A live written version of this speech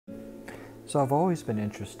So I've always been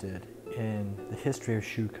interested in the history of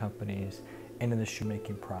shoe companies and in the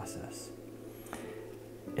shoemaking process.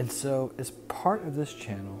 And so as part of this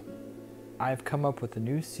channel, I've come up with a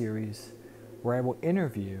new series where I will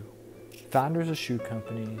interview founders of shoe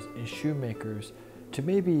companies and shoemakers to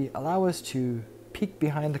maybe allow us to peek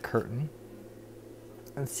behind the curtain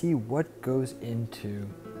and see what goes into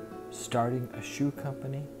starting a shoe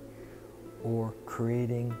company or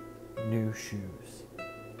creating new shoes.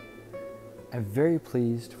 I'm very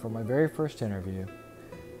pleased for my very first interview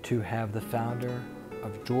to have the founder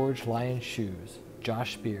of George Lyon Shoes,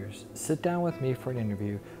 Josh Speirs, sit down with me for an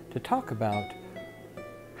interview to talk about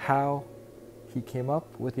how he came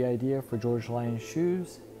up with the idea for George Lyon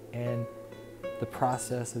Shoes and the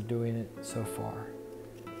process of doing it so far.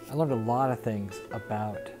 I learned a lot of things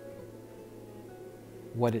about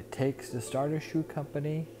what it takes to start a shoe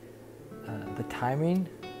company, the timing,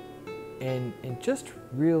 and just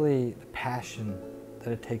really the passion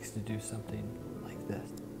that it takes to do something like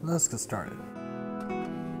this. Let's get started.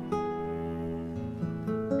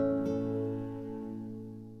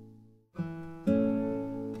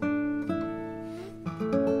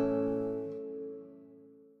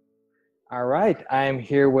 All right, I'm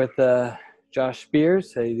here with Josh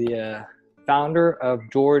Speirs, the founder of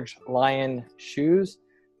George Lyon Shoes.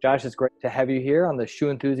 Josh, it's great to have you here on the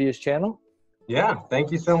Shoe Enthusiast channel. Yeah,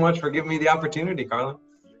 thank you so much for giving me the opportunity, Carlin.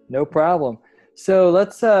 No problem. So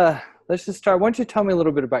let's just start. Why don't you tell me a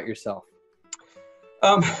little bit about yourself?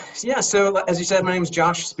 Yeah, so as you said, my name is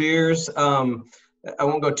Josh Speirs. I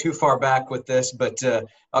won't go too far back with this, but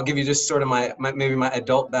I'll give you just sort of maybe my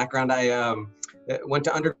adult background. I went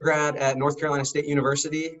to undergrad at North Carolina State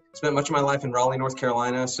University, spent much of my life in Raleigh, North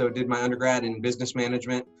Carolina, so did my undergrad in business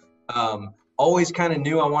management. Always kind of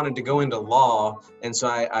knew I wanted to go into law, and so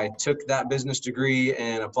I took that business degree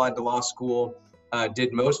and applied to law school.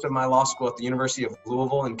 Did most of my law school at the University of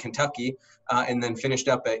Louisville in Kentucky, and then finished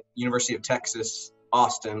up at University of Texas,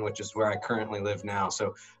 Austin, which is where I currently live now.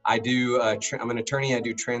 So I do, I'm an attorney, I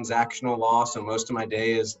do transactional law, so most of my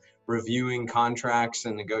day is reviewing contracts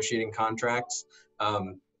and negotiating contracts.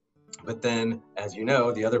 But then, as you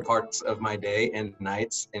know, the other parts of my day and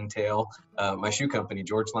nights entail my shoe company,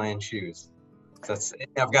 George Lyon Shoes. So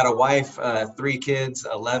I've got a wife, 3 kids,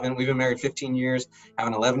 11. We've been married 15 years. Have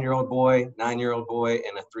an 11-year-old boy, 9-year-old boy,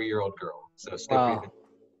 and a 3-year-old girl. So wow.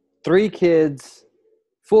 3 kids,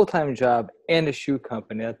 full-time job, and a shoe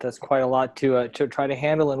company. That's quite a lot to try to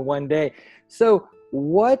handle in one day. So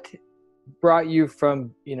what brought you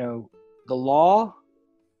from, the law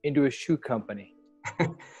into a shoe company?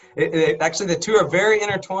 Actually, the two are very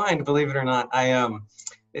intertwined, believe it or not.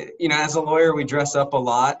 As a lawyer, we dress up a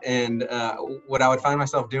lot, and what I would find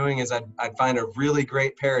myself doing is I'd find a really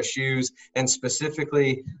great pair of shoes, and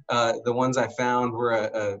specifically the ones I found were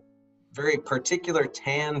a very particular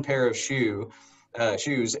tan pair of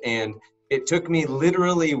shoes, and it took me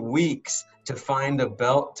literally weeks to find a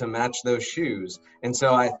belt to match those shoes. And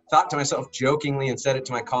so I thought to myself jokingly and said it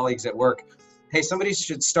to my colleagues at work, hey, somebody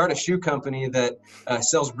should start a shoe company that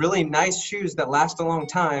sells really nice shoes that last a long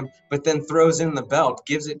time, but then throws in the belt,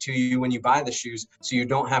 gives it to you when you buy the shoes, so you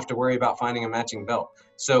don't have to worry about finding a matching belt.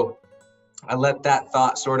 So I let that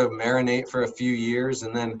thought sort of marinate for a few years,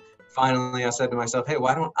 and then finally I said to myself, hey,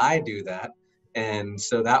 why don't I do that? And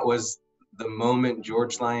so that was the moment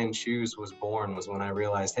George Lyon Shoes was born, was when I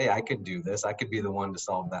realized, hey, I could do this. I could be the one to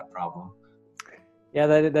solve that problem. Yeah,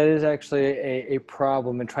 that is actually a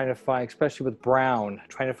problem in trying to find, especially with brown,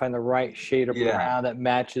 trying to find the right shade of brown that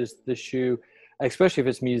matches the shoe, especially if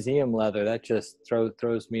it's museum leather. That just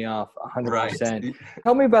throws me off 100%. Right.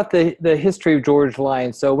 Tell me about the history of George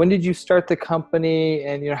Lyon. So when did you start the company,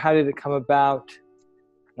 and how did it come about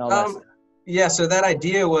and all that stuff? Yeah, so that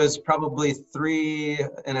idea was probably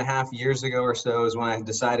 3.5 years ago or so is when I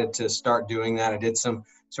decided to start doing that. I did some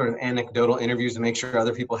sort of anecdotal interviews to make sure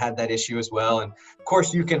other people had that issue as well. And of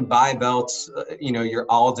course you can buy belts, your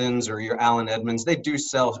Aldens or your Allen Edmonds, they do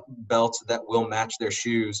sell belts that will match their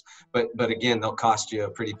shoes. But again, they'll cost you a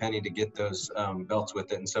pretty penny to get those belts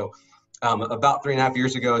with it. And so about 3.5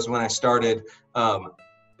 years ago is when I started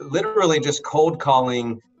literally just cold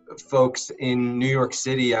calling folks in New York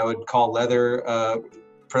City. I would call leather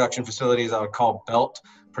production facilities. I would call belt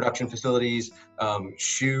production facilities,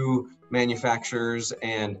 shoe manufacturers.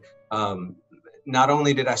 And not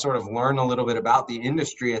only did I sort of learn a little bit about the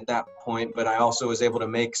industry at that point, but I also was able to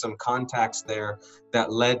make some contacts there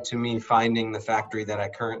that led to me finding the factory that I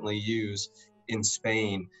currently use in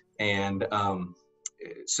Spain. And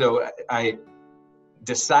so I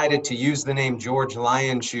decided to use the name George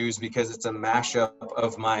Lyon Shoes because it's a mashup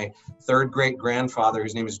of my third great grandfather,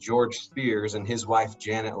 whose name is George Speirs, and his wife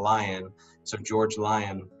Janet Lyon. So George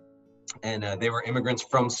Lyon. And they were immigrants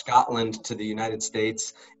from Scotland to the United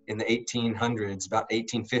States in the 1800s, about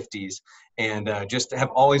 1850s, and just have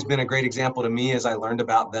always been a great example to me as I learned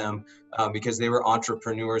about them, because they were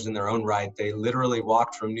entrepreneurs in their own right. They literally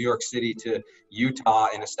walked from New York City to Utah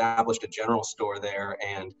and established a general store there.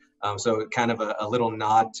 And so kind of a little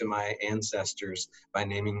nod to my ancestors by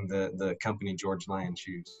naming the company George Lyon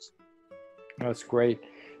Shoes. That's great.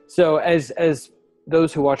 So as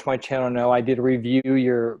those who watch my channel know, I did review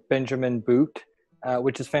your Benjamin boot,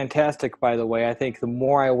 which is fantastic, by the way. I think the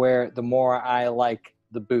more I wear it, the more I like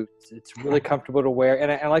the boots. It's really comfortable to wear.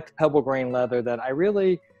 And I like the pebble grain leather that I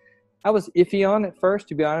was iffy on at first,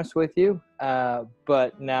 to be honest with you.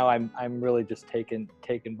 But now I'm really just taken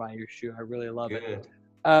by your shoe. I really love it.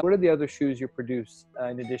 What are the other shoes you produce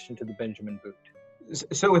in addition to the Benjamin boot?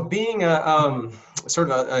 So with being a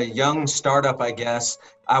sort of a young startup, I guess,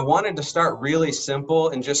 I wanted to start really simple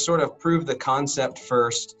and just sort of prove the concept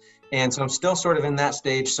first. And so I'm still sort of in that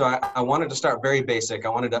stage. So I wanted to start very basic. I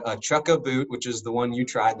wanted a Chukka boot, which is the one you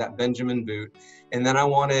tried, that Benjamin boot. And then I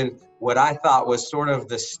wanted what I thought was sort of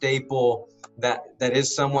the staple that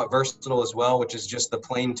is somewhat versatile as well, which is just the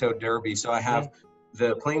plain toe derby. So I have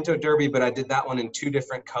the plain toe derby, but I did that one in 2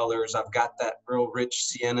 different colors. I've got that real rich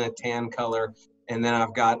sienna tan color. And then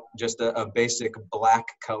I've got just a basic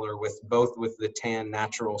black color with the tan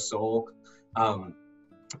natural sole.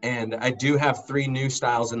 And I do have 3 new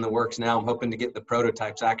styles in the works now. I'm hoping to get the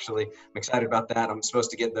prototypes, actually. I'm excited about that. I'm supposed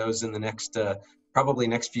to get those in the next, probably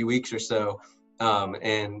next few weeks or so.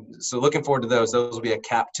 And so looking forward to those. Those will be a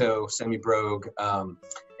cap toe, semi-brogue, a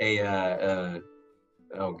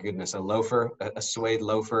loafer, a suede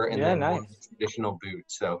loafer, and then one traditional boot.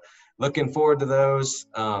 So looking forward to those.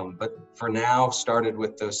 But for now, started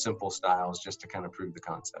with those simple styles just to kind of prove the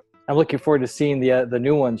concept. I'm looking forward to seeing the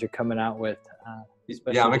new ones you're coming out with.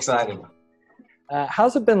 Yeah, I'm excited.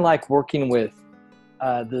 How's it been like working with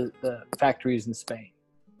the factories in Spain?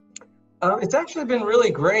 It's actually been really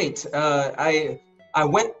great. I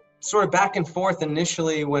went sort of back and forth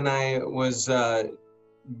initially when I was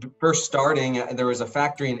first starting. There was a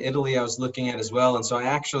factory in Italy I was looking at as well, and so I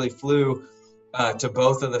actually flew to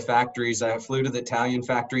both of the factories. I flew to the Italian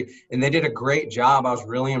factory, and they did a great job. I was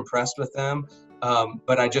really impressed with them.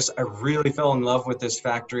 But I really fell in love with this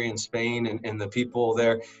factory in Spain and the people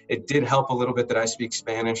there. It did help a little bit that I speak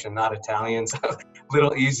Spanish and not Italian, so a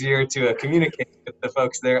little easier to communicate with the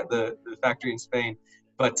folks there at the factory in Spain.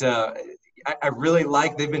 But I really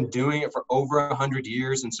they've been doing it for over 100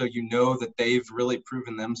 years, and so that they've really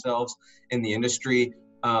proven themselves in the industry.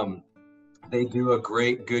 They do a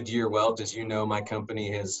great Goodyear welt. As you know, my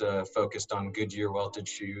company has focused on Goodyear-welted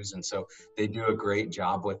shoes, and so they do a great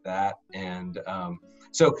job with that. And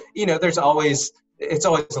so, it's always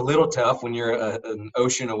a little tough when you're an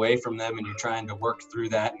ocean away from them and you're trying to work through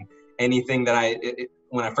that. And anything that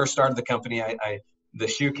when I first started the company, the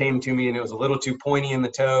shoe came to me and it was a little too pointy in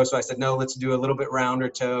the toe. So I said, no, let's do a little bit rounder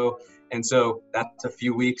toe. And so that's a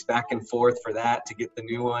few weeks back and forth for that to get the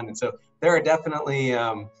new one. And so there are definitely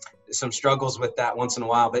some struggles with that once in a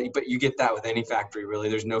while, but you get that with any factory, really.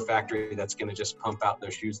 There's no factory that's going to just pump out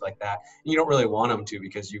their shoes like that. And you don't really want them to,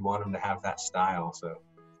 because you want them to have that style,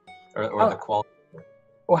 or the quality.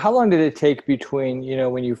 Well, how long did it take between,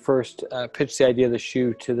 when you first pitched the idea of the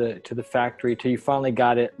shoe to the factory till you finally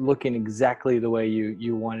got it looking exactly the way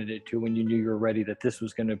you wanted it to, when you knew you were ready that this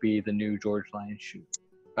was going to be the new George Lyon shoe?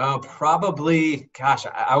 Probably,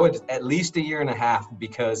 I would at least 1.5 years,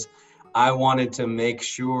 because I wanted to make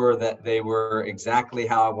sure that they were exactly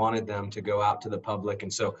how I wanted them to go out to the public.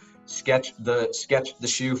 And so sketched the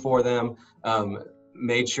shoe for them,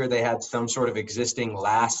 made sure they had some sort of existing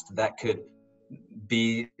last that could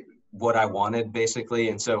be what I wanted, basically.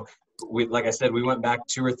 And so like I said, we went back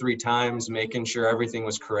 2 or 3 times, making sure everything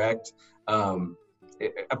was correct. I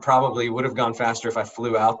probably would have gone faster if I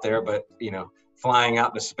flew out there, but flying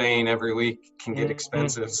out to Spain every week can get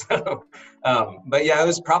expensive. So, but yeah, it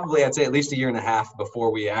was probably, I'd say, at least 1.5 years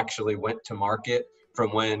before we actually went to market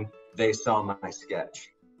from when they saw my sketch.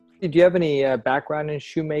 Did you have any background in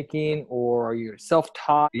shoemaking, or are you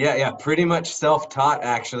self-taught? Yeah, pretty much self-taught,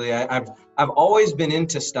 actually. I've always been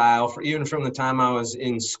into style, even from the time I was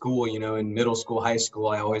in school, in middle school, high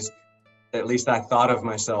school. At least I thought of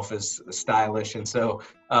myself as stylish. And so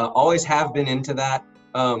always have been into that.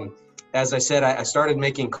 As I said, I started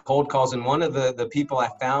making cold calls, and one of the people I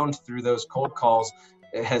found through those cold calls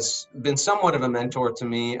has been somewhat of a mentor to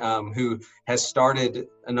me, who has started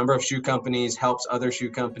a number of shoe companies, helps other shoe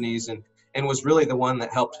companies, and was really the one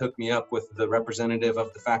that helped hook me up with the representative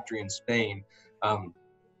of the factory in Spain.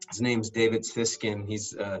 His name's David Siskin.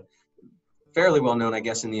 He's fairly well known, I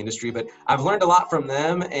guess, in the industry, but I've learned a lot from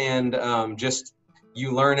them, and just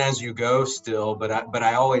you learn as you go still, but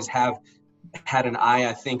I always have had an eye,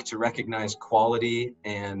 I think, to recognize quality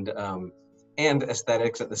and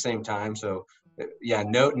aesthetics at the same time. So yeah,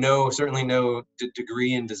 certainly no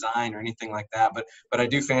degree in design or anything like that, but I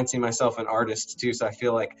do fancy myself an artist too. So I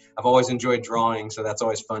feel like I've always enjoyed drawing. So that's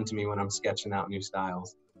always fun to me when I'm sketching out new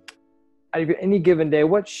styles. Any given day,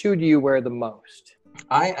 what shoe do you wear the most?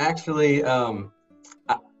 I actually,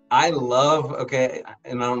 I love, okay,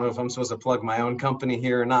 and I don't know if I'm supposed to plug my own company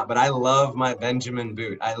here or not, but I love my Benjamin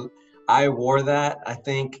boot. I wore that, I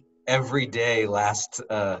think, every day last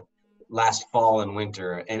fall and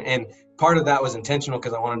winter. And part of that was intentional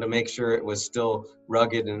because I wanted to make sure it was still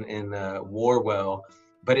rugged and wore well.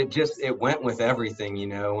 But it went with everything, you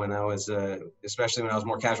know, when I was, especially when I was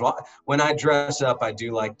more casual. When I dress up, I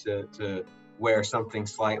do like to wear something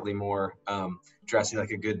slightly more dressy,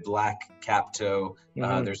 like a good black cap toe.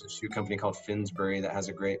 There's a shoe company called Finsbury that has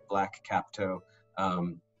a great black cap toe.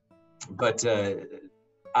 But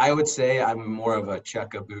I would say I'm more of a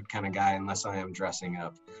chukka boot kind of guy unless I am dressing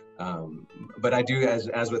up. But I do,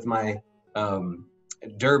 as with my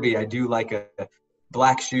derby, I do like a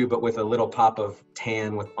black shoe, but with a little pop of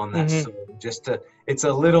tan on that sole. It's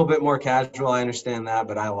a little bit more casual. I understand that,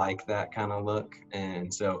 but I like that kind of look.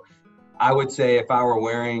 And so I would say if I were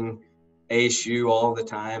wearing a shoe all the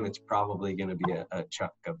time, it's probably going to be a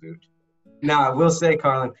chukka boot. Now, I will say,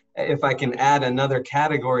 Carlin, if I can add another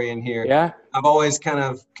category in here, Yeah. I've always kind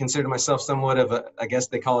of considered myself somewhat of I guess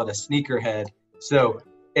they call it a sneakerhead. So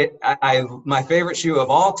my favorite shoe of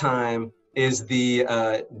all time is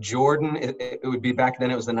the Jordan. It would be, back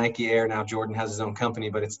then it was the Nike Air. Now Jordan has his own company,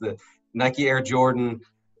 but it's the Nike Air Jordan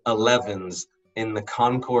 11s in the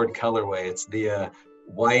Concord colorway. It's the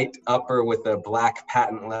white upper with the black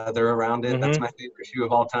patent leather around it. That's my favorite shoe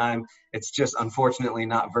of all time. It's just unfortunately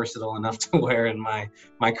not versatile enough to wear in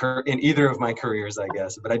in either of my careers, I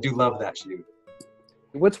guess. But I do love that shoe.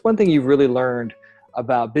 What's one thing you've really learned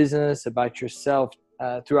about business, about yourself,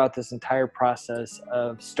 throughout this entire process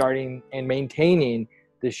of starting and maintaining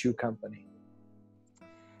the shoe company?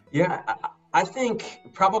 Yeah, I think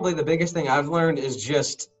probably the biggest thing I've learned is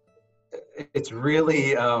just it's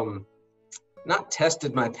really not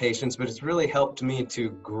tested my patience, but it's really helped me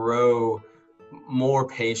to grow more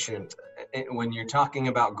patient. When you're talking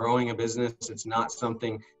about growing a business, it's not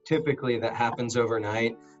something typically that happens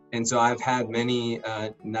overnight. And so I've had many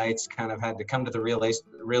nights kind of had to come to the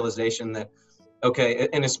realization that, okay,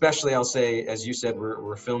 and especially I'll say, as you said,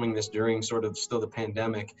 we're filming this during sort of still the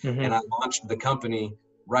pandemic, and I launched the company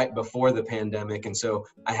right before the pandemic. And so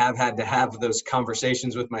I have had to have those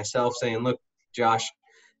conversations with myself saying, look, Josh,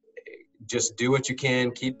 just do what you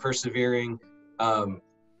can, keep persevering.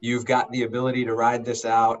 You've got the ability to ride this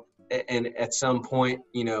out. And at some point,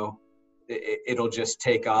 you know, it'll just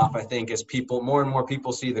take off. I think as more and more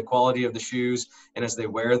people see the quality of the shoes, and as they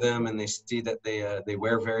wear them and they see that they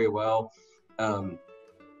wear very well,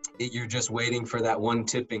 you're just waiting for that one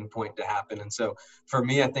tipping point to happen. And so for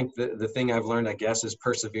me, I think the thing I've learned, I guess, is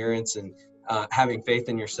perseverance and having faith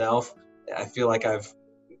in yourself. I feel like I've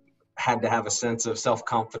had to have a sense of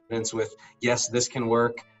self-confidence with, yes, this can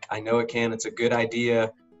work. I know it can. It's a good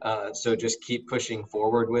idea. So just keep pushing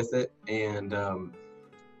forward with it. And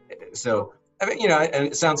so, I mean, you know,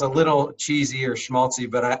 it sounds a little cheesy or schmaltzy,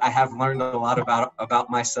 but I have learned a lot about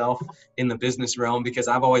myself in the business realm, because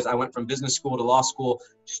I went from business school to law school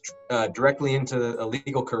directly into a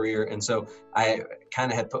legal career. And so I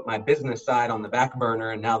kind of had put my business side on the back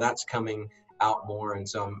burner, and now that's coming out more. And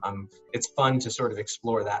so it's fun to sort of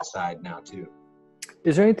explore that side now too.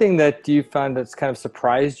 Is there anything that you found that's kind of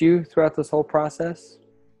surprised you throughout this whole process?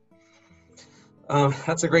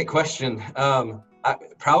 That's a great question.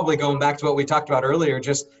 Probably going back to what we talked about earlier,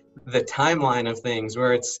 just the timeline of things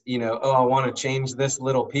where it's, you know, oh, I want to change this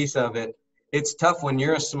little piece of it. It's tough when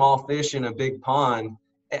you're a small fish in a big pond.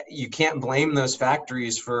 You can't blame those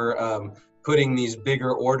factories for putting these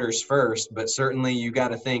bigger orders first, but certainly you got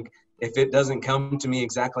to think, if it doesn't come to me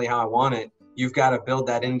exactly how I want it, you've got to build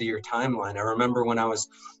that into your timeline. I remember when I was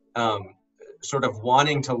sort of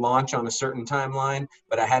wanting to launch on a certain timeline,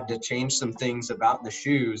 but I had to change some things about the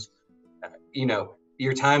shoes. You know,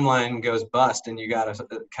 your timeline goes bust and you got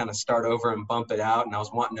to kind of start over and bump it out. And I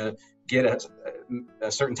was wanting to get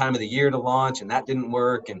a certain time of the year to launch, and that didn't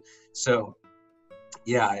work. And so,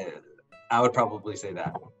 yeah, I would probably say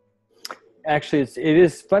that. Actually, it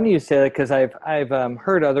is funny you say that, because I've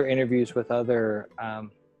heard other interviews with other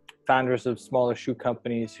founders of smaller shoe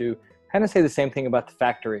companies who kind of say the same thing about the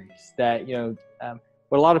factories that,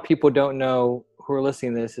 what a lot of people don't know who are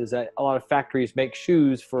listening to this is that a lot of factories make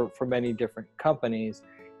shoes for many different companies.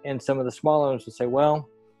 And some of the smaller ones will say, well,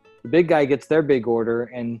 the big guy gets their big order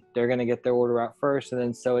and they're going to get their order out first. And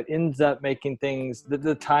then so it ends up making things,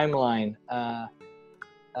 the timeline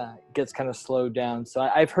gets kind of slowed down. So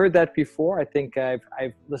I've heard that before. I think I've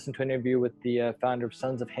listened to an interview with the founder of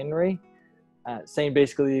Sons of Henry saying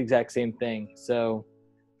basically the exact same thing. So,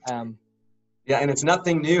 yeah, and it's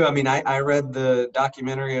nothing new. I mean, I read the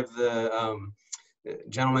documentary of the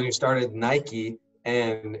gentleman who started Nike,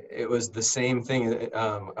 and it was the same thing.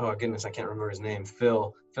 Oh goodness, I can't remember his name.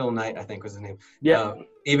 Phil Knight, I think was his name. Yeah.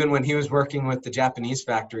 Even when he was working with the Japanese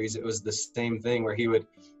factories, it was the same thing where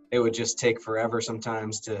it would just take forever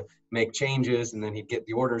sometimes to make changes, and then he'd get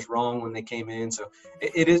the orders wrong when they came in. So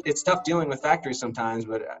it's tough dealing with factories sometimes,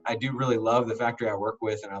 but I do really love the factory I work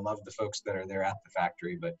with, and I love the folks that are there at the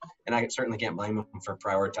factory. And I certainly can't blame them for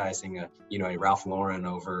prioritizing a Ralph Lauren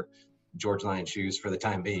over George Lyon Shoes for the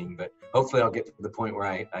time being. But hopefully I'll get to the point where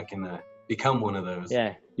I can become one of those.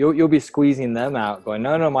 Yeah, you'll be squeezing them out, going,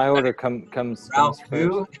 no, my order comes Ralph comes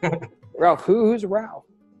who? Ralph who's Ralph?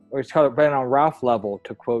 Or it's called it on Ralph level,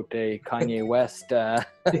 to quote a Kanye West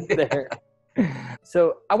there.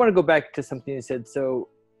 So I want to go back to something you said. So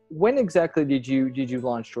when exactly did you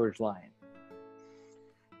launch George Lyon?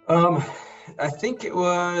 I think it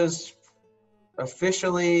was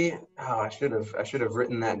officially. Oh, I should have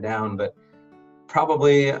written that down, but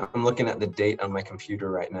probably I'm looking at the date on my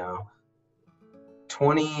computer right now.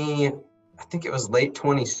 I think it was late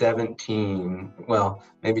 2017. Well,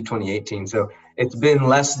 maybe 2018. So it's been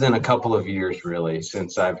less than a couple of years really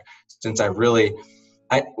since I formed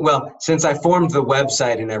the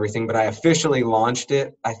website and everything, but I officially launched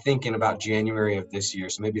it, I think, in about January of this year.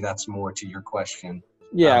 So maybe that's more to your question.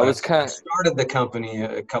 Yeah, I started the company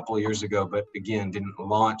a couple of years ago, but again, didn't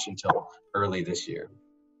launch until early this year.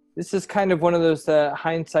 This is kind of one of those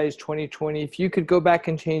hindsight's 2020. If you could go back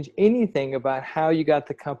and change anything about how you got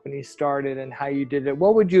the company started and how you did it,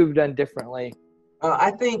 what would you have done differently?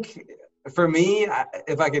 I think for me,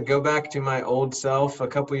 if I could go back to my old self a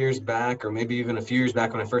couple years back, or maybe even a few years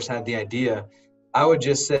back when I first had the idea, I would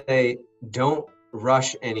just say, don't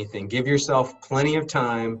rush anything. Give yourself plenty of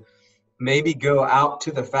time. Maybe go out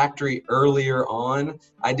to the factory earlier on.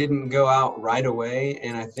 I didn't go out right away,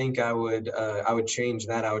 and I think I would change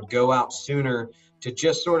that. I would go out sooner to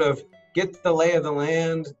just sort of get the lay of the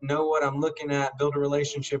land, know what I'm looking at, build a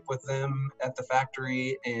relationship with them at the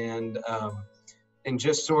factory, and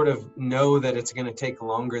just sort of know that it's going to take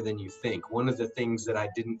longer than you think. One of the things that I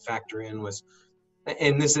didn't factor in was,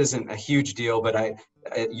 and this isn't a huge deal, but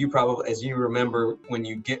you probably, as you remember, when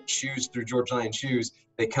you get shoes through George Lyon Shoes,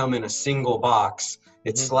 they come in a single box.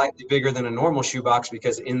 It's slightly bigger than a normal shoe box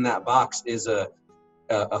because in that box is a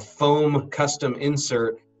foam custom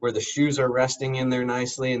insert where the shoes are resting in there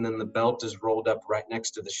nicely, and then the belt is rolled up right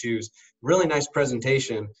next to the shoes. Really nice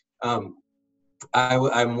presentation.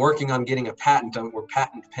 I'm working on getting a patent. We're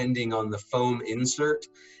patent pending on the foam insert.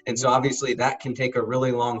 And so obviously that can take a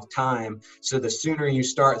really long time. So the sooner you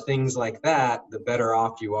start things like that, the better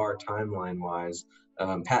off you are timeline wise.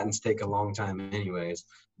 Patents take a long time anyways,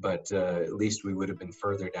 but at least we would have been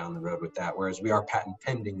further down the road with that. Whereas we are patent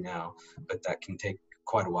pending now, but that can take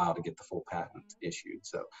quite a while to get the full patent issued.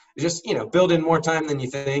 So just, build in more time than you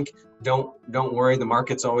think. Don't worry. The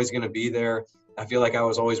market's always going to be there. I feel like I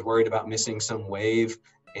was always worried about missing some wave,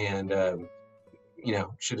 and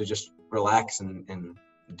should have just relaxed and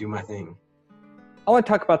do my thing. I want to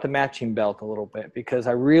talk about the matching belt a little bit because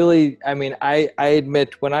I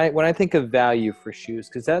admit when I think of value for shoes,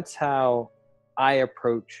 because that's how I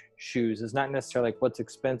approach shoes. It's not necessarily like what's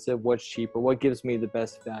expensive, what's cheap, but what gives me the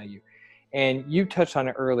best value. And you touched on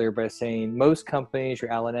it earlier by saying most companies,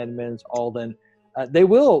 your Allen Edmonds, Alden, they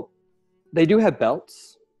do have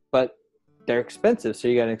belts, but they're expensive. So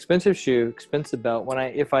you got an expensive shoe, expensive belt.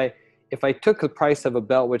 If I took the price of a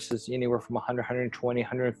belt, which is anywhere from $100, $120,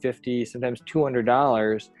 $150, sometimes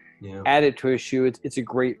 $200, add it to a shoe, it's a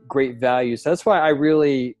great value. So that's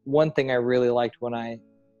why one thing I really liked when I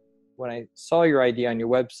saw your idea on your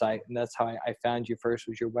website, and that's how I found you first,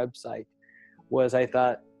 was your website, was I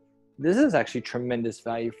thought, this is actually tremendous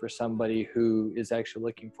value for somebody who is actually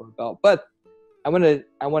looking for a belt. But I want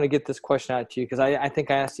to get this question out to you because I think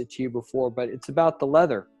I asked it to you before, but it's about the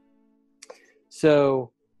leather.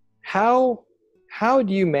 So how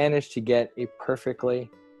do you manage to get a perfectly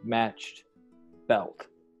matched belt?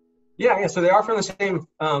 Yeah. So they are from the same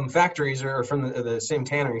factories or from the same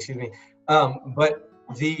tannery, excuse me. But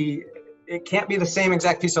it can't be the same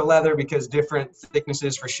exact piece of leather because different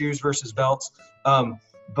thicknesses for shoes versus belts.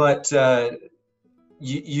 But for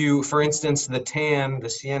instance, the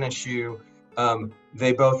Sienna shoe,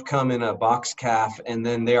 they both come in a box calf, and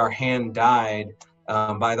then they are hand dyed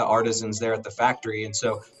by the artisans there at the factory. And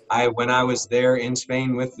so when I was there in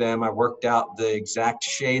Spain with them, I worked out the exact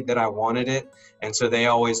shade that I wanted it. And so they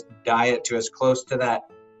always dye it to as close to that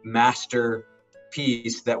master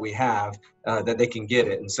piece that we have that they can get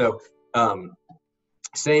it. And so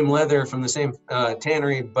same leather from the same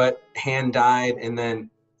tannery, but hand dyed. And then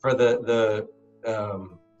for the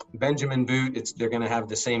Benjamin boot, they're going to have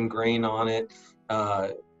the same grain on it.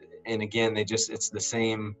 And again, it's the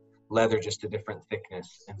same leather, just a different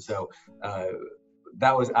thickness. And so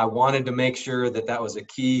I wanted to make sure that was a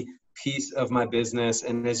key piece of my business.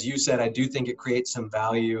 And as you said, I do think it creates some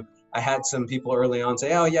value. I had some people early on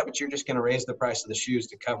say, oh yeah, but you're just going to raise the price of the shoes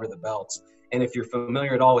to cover the belts. And if you're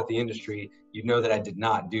familiar at all with the industry, you know that I did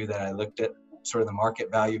not do that. I looked at sort of the market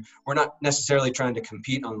value. We're not necessarily trying to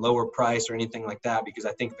compete on lower price or anything like that, because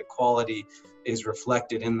I think the quality is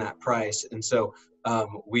reflected in that price. And so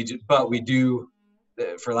we do,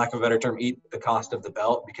 for lack of a better term, eat the cost of the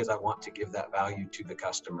belt, because I want to give that value to the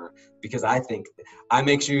customer, because I think I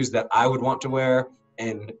make shoes that I would want to wear,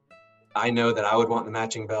 and I know that I would want the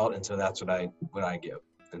matching belt. And so that's what I give.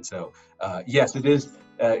 And so, yes, it is,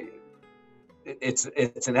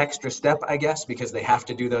 it's an extra step, I guess, because they have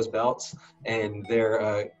to do those belts, and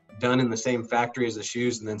they're done in the same factory as the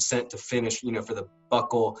shoes, and then sent to finish, for the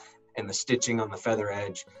buckle and the stitching on the feather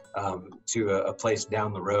edge to a place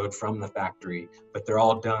down the road from the factory. But they're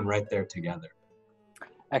all done right there together.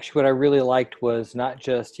 Actually, what I really liked was not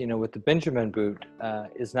just, with the Benjamin boot,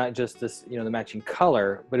 is not just this, the matching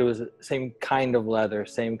color, but it was the same kind of leather,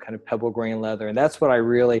 same kind of pebble grain leather. And that's what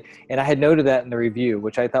and I had noted that in the review,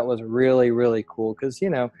 which I thought was really, really cool. Because,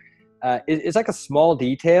 it's like a small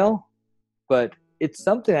detail, but it's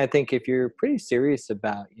something I think if you're pretty serious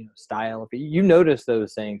about, style, if you notice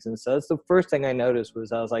those things. And so that's the first thing I noticed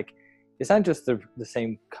was I was like, it's not just the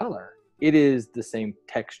same color. It is the same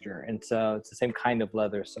texture, and so it's the same kind of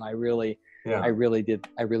leather. So I really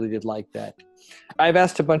did like that. I've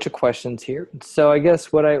asked a bunch of questions here, so I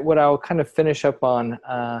guess what I'll kind of finish up on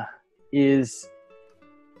is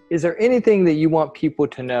there anything that you want people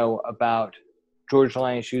to know about George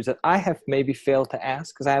Lyon Shoes that I have maybe failed to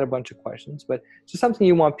ask, because I had a bunch of questions, but just something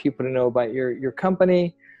you want people to know about your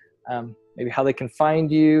company, maybe how they can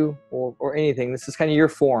find you, or anything. This is kind of your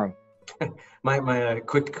forum. my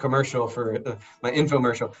quick commercial for my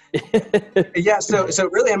infomercial. Yeah, so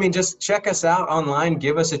really, just check us out online,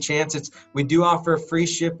 give us a chance. We do offer free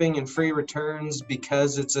shipping and free returns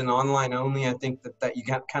because it's an online only. I think that you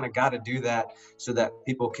kind of got to do that so that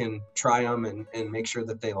people can try them and make sure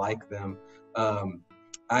that they like them.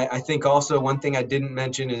 I think also one thing I didn't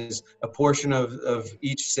mention is a portion of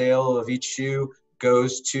each sale of each shoe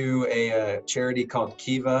goes to a charity called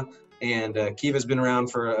Kiva. And Kiva's been around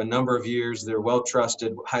for a number of years. They're well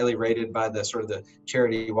trusted, highly rated by the sort of the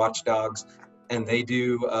charity watchdogs. And they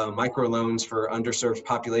do microloans for underserved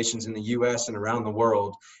populations in the U.S. and around the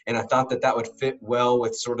world. And I thought that would fit well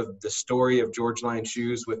with sort of the story of George Lyon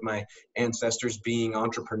Shoes, with my ancestors being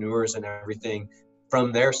entrepreneurs and everything.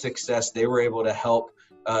 From their success, they were able to help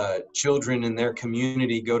children in their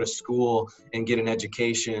community go to school and get an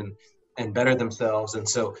education and better themselves. And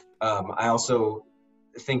so I also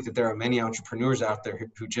think that there are many entrepreneurs out there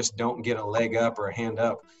who just don't get a leg up or a hand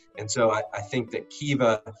up. And so I think that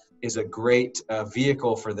Kiva is a great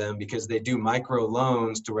vehicle for them, because they do micro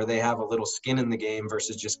loans to where they have a little skin in the game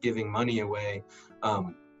versus just giving money away.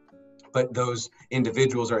 But those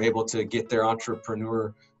individuals are able to get their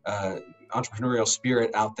entrepreneurial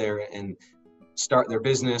spirit out there and start their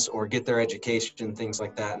business or get their education, things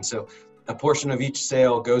like that. And so a portion of each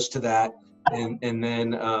sale goes to that. And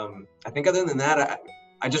then I think other than that,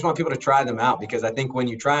 I just want people to try them out, because I think when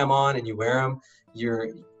you try them on and you wear them,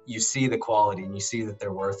 you see the quality and you see that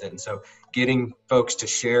they're worth it. And so getting folks to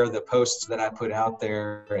share the posts that I put out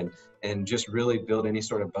there and just really build any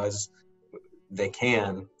sort of buzz they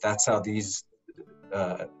can, that's how these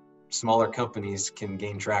smaller companies can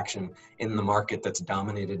gain traction in the market that's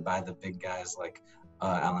dominated by the big guys like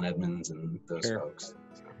Alan Edmonds and those folks.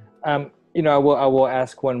 I will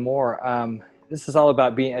ask one more. This is all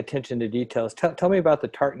about being attention to details. Tell me about the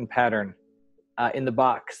tartan pattern in the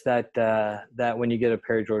box that when you get a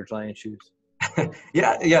pair of George Lyon shoes.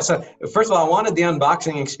 Yeah. So first of all, I wanted the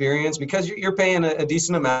unboxing experience, because you're paying a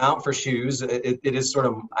decent amount for shoes. It is sort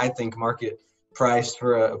of, I think, market priced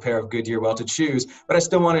for a pair of Goodyear-welted shoes, but I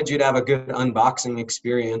still wanted you to have a good unboxing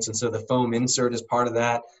experience. And so the foam insert is part of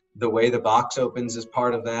that. The way the box opens is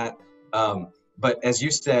part of that. But as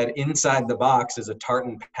you said, inside the box is a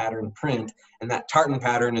tartan pattern print, and that tartan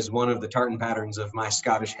pattern is one of the tartan patterns of my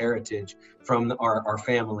Scottish heritage from our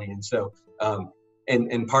family. And so,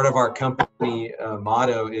 and part of our company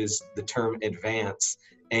motto is the term advance,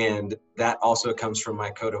 and that also comes from my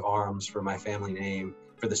coat of arms for my family name,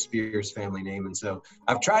 for the Speirs family name. And so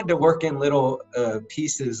I've tried to work in little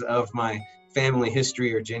pieces of my family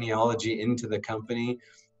history or genealogy into the company.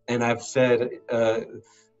 And I've said I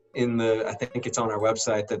think it's on our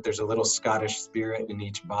website, that there's a little Scottish spirit in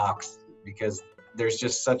each box, because there's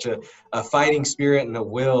just such a fighting spirit and a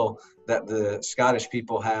will that the Scottish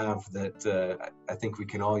people have that I think we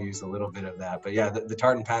can all use a little bit of that. But yeah, the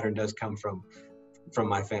tartan pattern does come from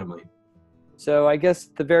my family. So I guess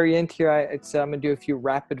at the very end here, I'm going to do a few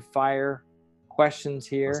rapid fire questions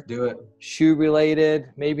here. Let's do it. Shoe related,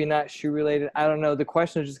 maybe not shoe related. I don't know. The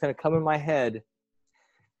question is just going to come in my head,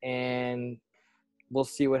 and we'll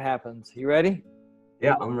see what happens. You ready?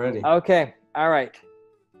 Yeah, I'm ready. Okay. All right.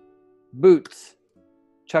 Boots,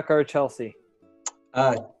 Chukka or Chelsea?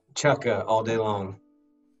 Chukka all day long.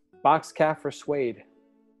 Box calf or suede?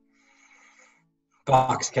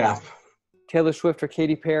 Box calf. Taylor Swift or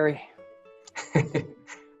Katy Perry?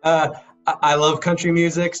 I love country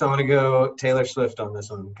music, so I'm gonna go Taylor Swift on this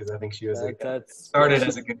one, because I think she was started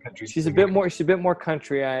as a good country singer. She's a bit more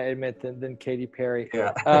country, I admit, than Katy Perry.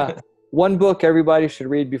 Yeah. One book everybody should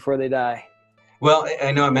read before they die. Well,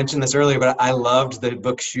 I know I mentioned this earlier, but I loved the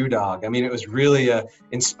book Shoe Dog. I mean, it was really a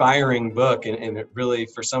inspiring book, and it really,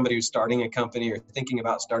 for somebody who's starting a company or thinking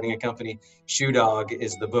about starting a company, Shoe Dog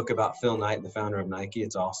is the book about Phil Knight, the founder of Nike.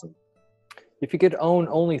 It's awesome. If you could own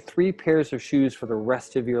only 3 pairs of shoes for the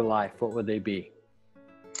rest of your life, what would they be?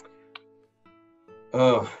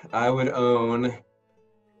 Oh, I would own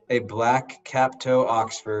a black cap-toe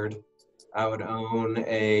Oxford. I would own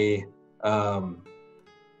a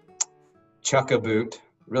Chukka boot,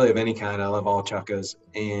 really of any kind. I love all Chukkas.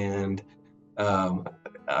 And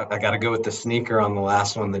I got to go with the sneaker on the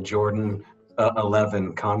last one, the Jordan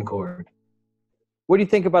 11 Concord. What do you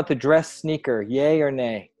think about the dress sneaker? Yay or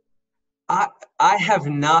nay? I have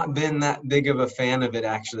not been that big of a fan of it,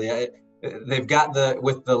 actually. They've got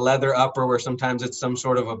with the leather upper, where sometimes it's some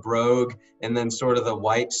sort of a brogue, and then sort of the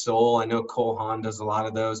white sole. I know Cole Haan does a lot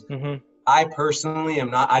of those. Mm-hmm. I personally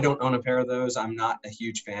I don't own a pair of those. I'm not a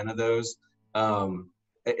huge fan of those.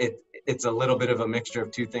 It's a little bit of a mixture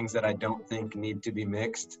of two things that I don't think need to be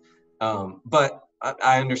mixed. But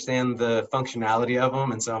I understand the functionality of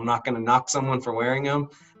them, and so I'm not going to knock someone for wearing them.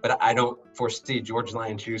 But I don't foresee George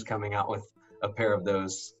Lyon Shoes coming out with a pair of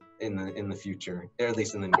those in the future, or at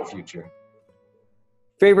least in the near future.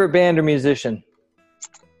 Favorite band or musician?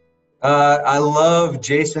 I love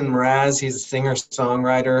Jason Mraz. He's a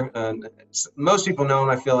singer-songwriter. Most people know him,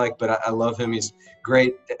 I feel like, but I love him. He's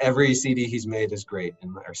great. Every CD he's made is great.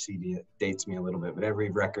 And our CD, it dates me a little bit, but every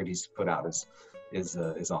record he's put out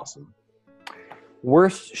is awesome.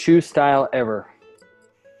 Worst shoe style ever?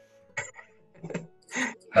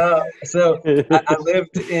 So I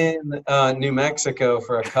lived in New Mexico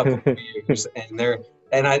for a couple of years,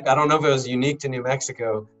 and I don't know if it was unique to New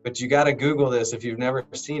Mexico, but you got to Google this if you've never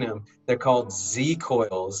seen them. They're called Z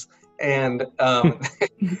coils, and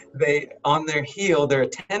they, on their heel, they're a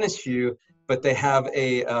tennis shoe, but they have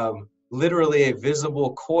literally a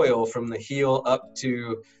visible coil from the heel up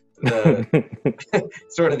to the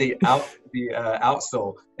sort of the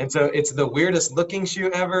outsole. And so it's the weirdest looking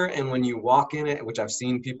shoe ever, and when you walk in it, which I've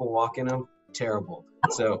seen people walk in them, terrible.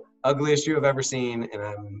 So ugliest shoe I've ever seen,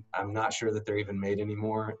 and I'm not sure that they're even made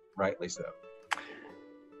anymore, rightly so.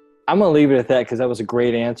 I'm gonna leave it at that, because that was a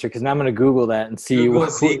great answer, because now I'm gonna Google that and see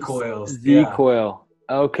what Z coils. Z coil.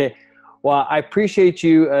 Okay. Well, I appreciate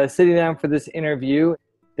you sitting down for this interview.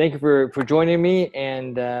 Thank you for joining me,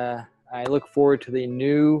 and I look forward to the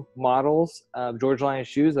new models of George Lyon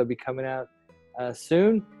Shoes that'll be coming out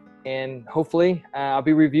soon, and hopefully I'll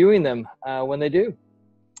be reviewing them when they do.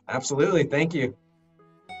 Absolutely. Thank you.